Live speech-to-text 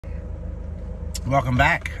Welcome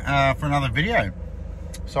back for another video.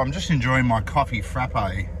 So I'm just enjoying my coffee frappe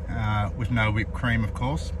with no whipped cream, of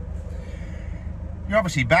course. You're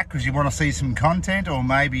obviously back because you want to see some content, or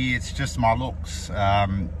maybe it's just my looks.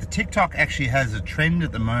 The TikTok actually has a trend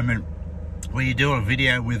at the moment where you do a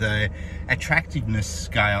video with a attractiveness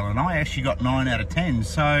scale, and I actually got 9 out of 10.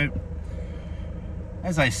 So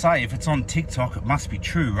as they say, if it's on TikTok, it must be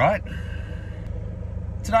true, right?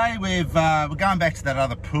 Today we're going back to that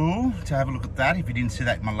other pool to have a look at that. If you didn't see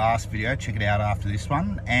that in my last video, check it out after this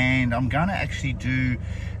one. And I'm going to actually do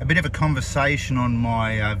a bit of a conversation on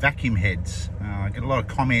my vacuum heads. I get a lot of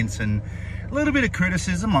comments and a little bit of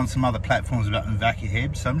criticism on some other platforms about my vacuum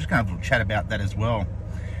heads, so I'm just going to have a chat about that as well.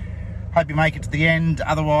 Hope you make it to the end.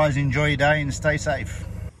 Otherwise, enjoy your day and stay safe.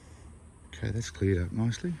 Okay, that's cleared up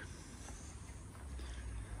nicely.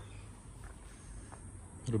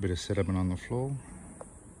 A little bit of sediment on the floor.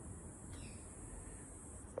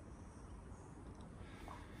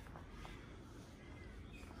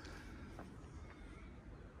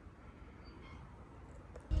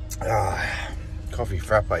 Coffee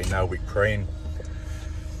frappe, no whipped cream.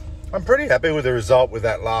 I'm pretty happy with the result with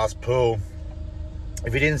that last pool.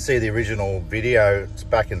 If you didn't see the original video, it's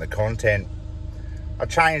back in the content. I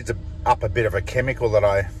changed up a bit of a chemical that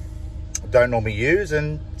I don't normally use,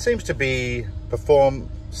 and seems to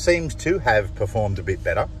have performed a bit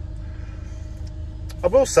better. I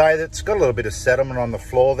will say that it's got a little bit of sediment on the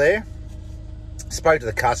floor there. Spoke to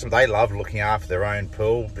the customer, they love looking after their own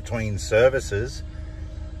pool between services.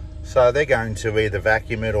 So they're going to either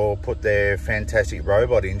vacuum it or put their fantastic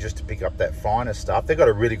robot in just to pick up that finer stuff. They've got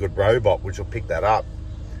a really good robot which will pick that up.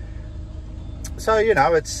 So, you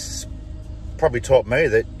know, it's probably taught me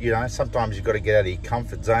that, you know, sometimes you've got to get out of your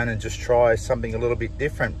comfort zone and just try something a little bit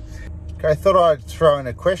different. Okay, I thought I'd throw in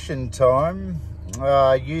a question time.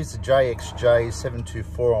 I used the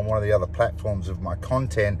JXJ724 on one of the other platforms of my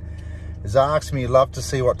content. Has asked me, love to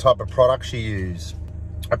see what type of products you use.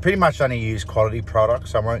 I pretty much only use quality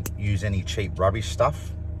products. I won't use any cheap rubbish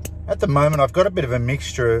stuff. At the moment, I've got a bit of a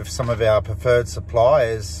mixture of some of our preferred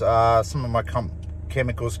suppliers. Some of my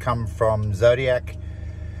chemicals come from Zodiac.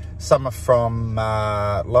 Some are from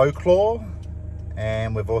Low Claw.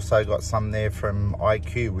 And we've also got some there from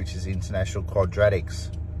IQ, which is International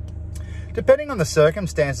Quadratics. Depending on the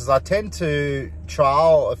circumstances, I tend to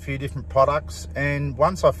trial a few different products, and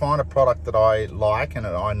once I find a product that I like and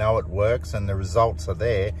I know it works and the results are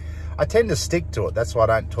there, I tend to stick to it. That's why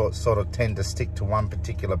I don't sort of tend to stick to one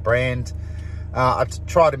particular brand. I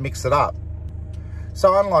try to mix it up.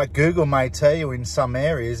 So unlike Google may tell you in some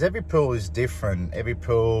areas, every pool is different. Every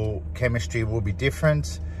pool chemistry will be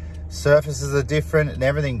different. Surfaces are different and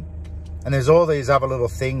everything. And there's all these other little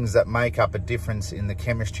things that make up a difference in the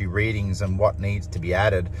chemistry readings and what needs to be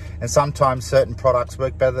added. And sometimes certain products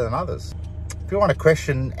work better than others. If you want a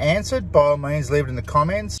question answered, by all means, leave it in the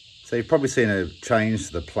comments. So you've probably seen a change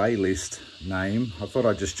to the playlist name. I thought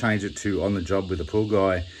I'd just change it to On the Job with the Pool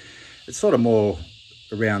Guy. It's sort of more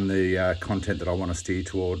around the content that I want to steer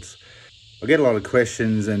towards. I get a lot of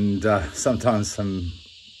questions and sometimes some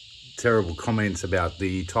terrible comments about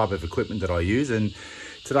the type of equipment that I use, and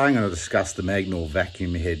today I'm going to discuss the Magnor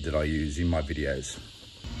vacuum head that I use in my videos.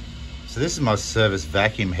 So this is my service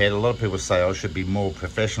vacuum head. A lot of people say I should be more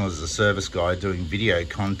professional as a service guy doing video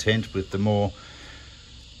content with the more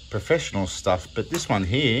professional stuff. But this one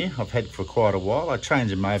here, I've had for quite a while. I change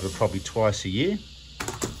them over probably twice a year.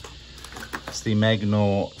 It's the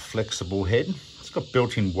Magnor flexible head. It's got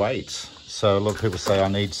built-in weights. So a lot of people say I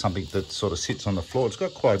need something that sort of sits on the floor. It's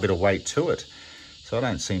got quite a bit of weight to it. So I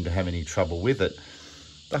don't seem to have any trouble with it.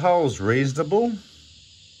 The hole's reasonable,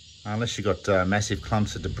 unless you've got massive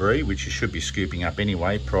clumps of debris, which you should be scooping up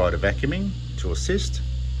anyway prior to vacuuming to assist.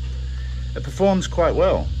 It performs quite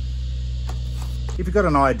well. If you've got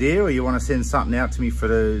an idea or you want to send something out to me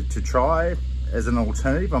to try as an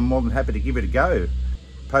alternative, I'm more than happy to give it a go.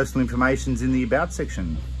 Postal information's in the About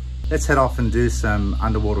section. Let's head off and do some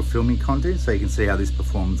underwater filming content so you can see how this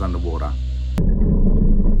performs underwater.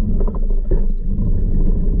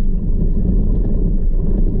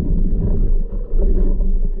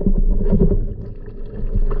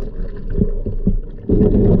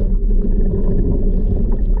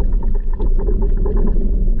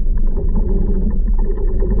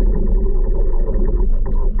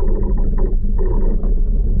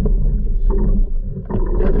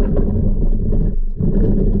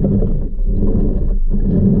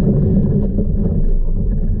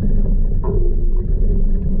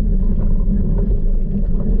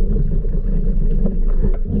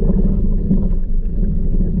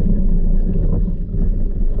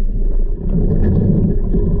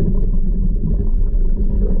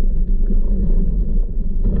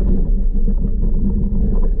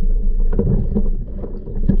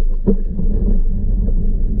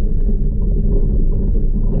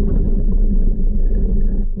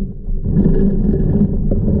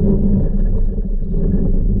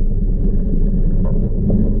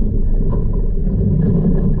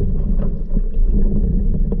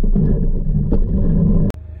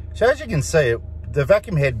 So as you can see, the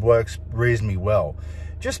vacuum head works reasonably well.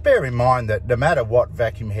 Just bear in mind that no matter what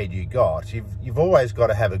vacuum head you got, you've always got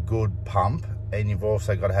to have a good pump, and you've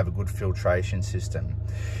also got to have a good filtration system.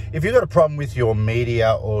 If you've got a problem with your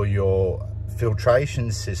media or your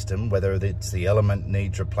filtration system, whether it's the element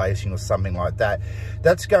needs replacing or something like that,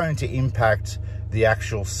 that's going to impact the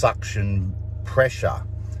actual suction pressure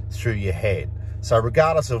through your head. So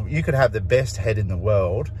regardless of, you could have the best head in the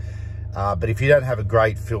world, but if you don't have a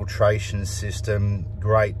great filtration system,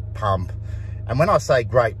 great pump, and when I say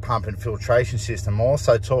great pump and filtration system, I'm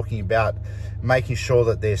also talking about making sure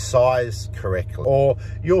that they're sized correctly, or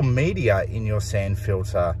your media in your sand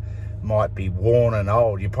filter might be worn and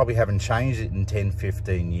old. You probably haven't changed it in 10,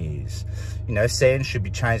 15 years. You know, sand should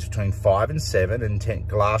be changed between 5 and 7, and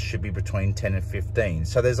glass should be between 10 and 15.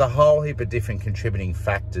 So there's a whole heap of different contributing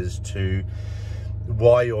factors to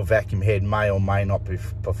why your vacuum head may or may not be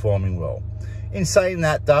performing well. In saying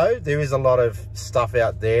that though, there is a lot of stuff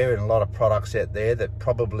out there and a lot of products out there that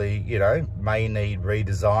probably, you know, may need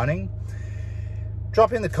redesigning.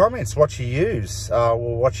 Drop in the comments what you use or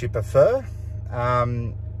what you prefer.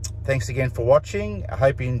 Thanks again for watching. I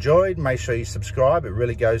hope you enjoyed. Make sure you subscribe. It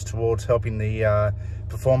really goes towards helping the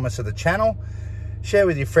performance of the channel. Share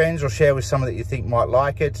with your friends or share with someone that you think might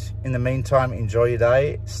like it. In the meantime, enjoy your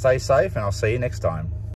day, stay safe, and I'll see you next time.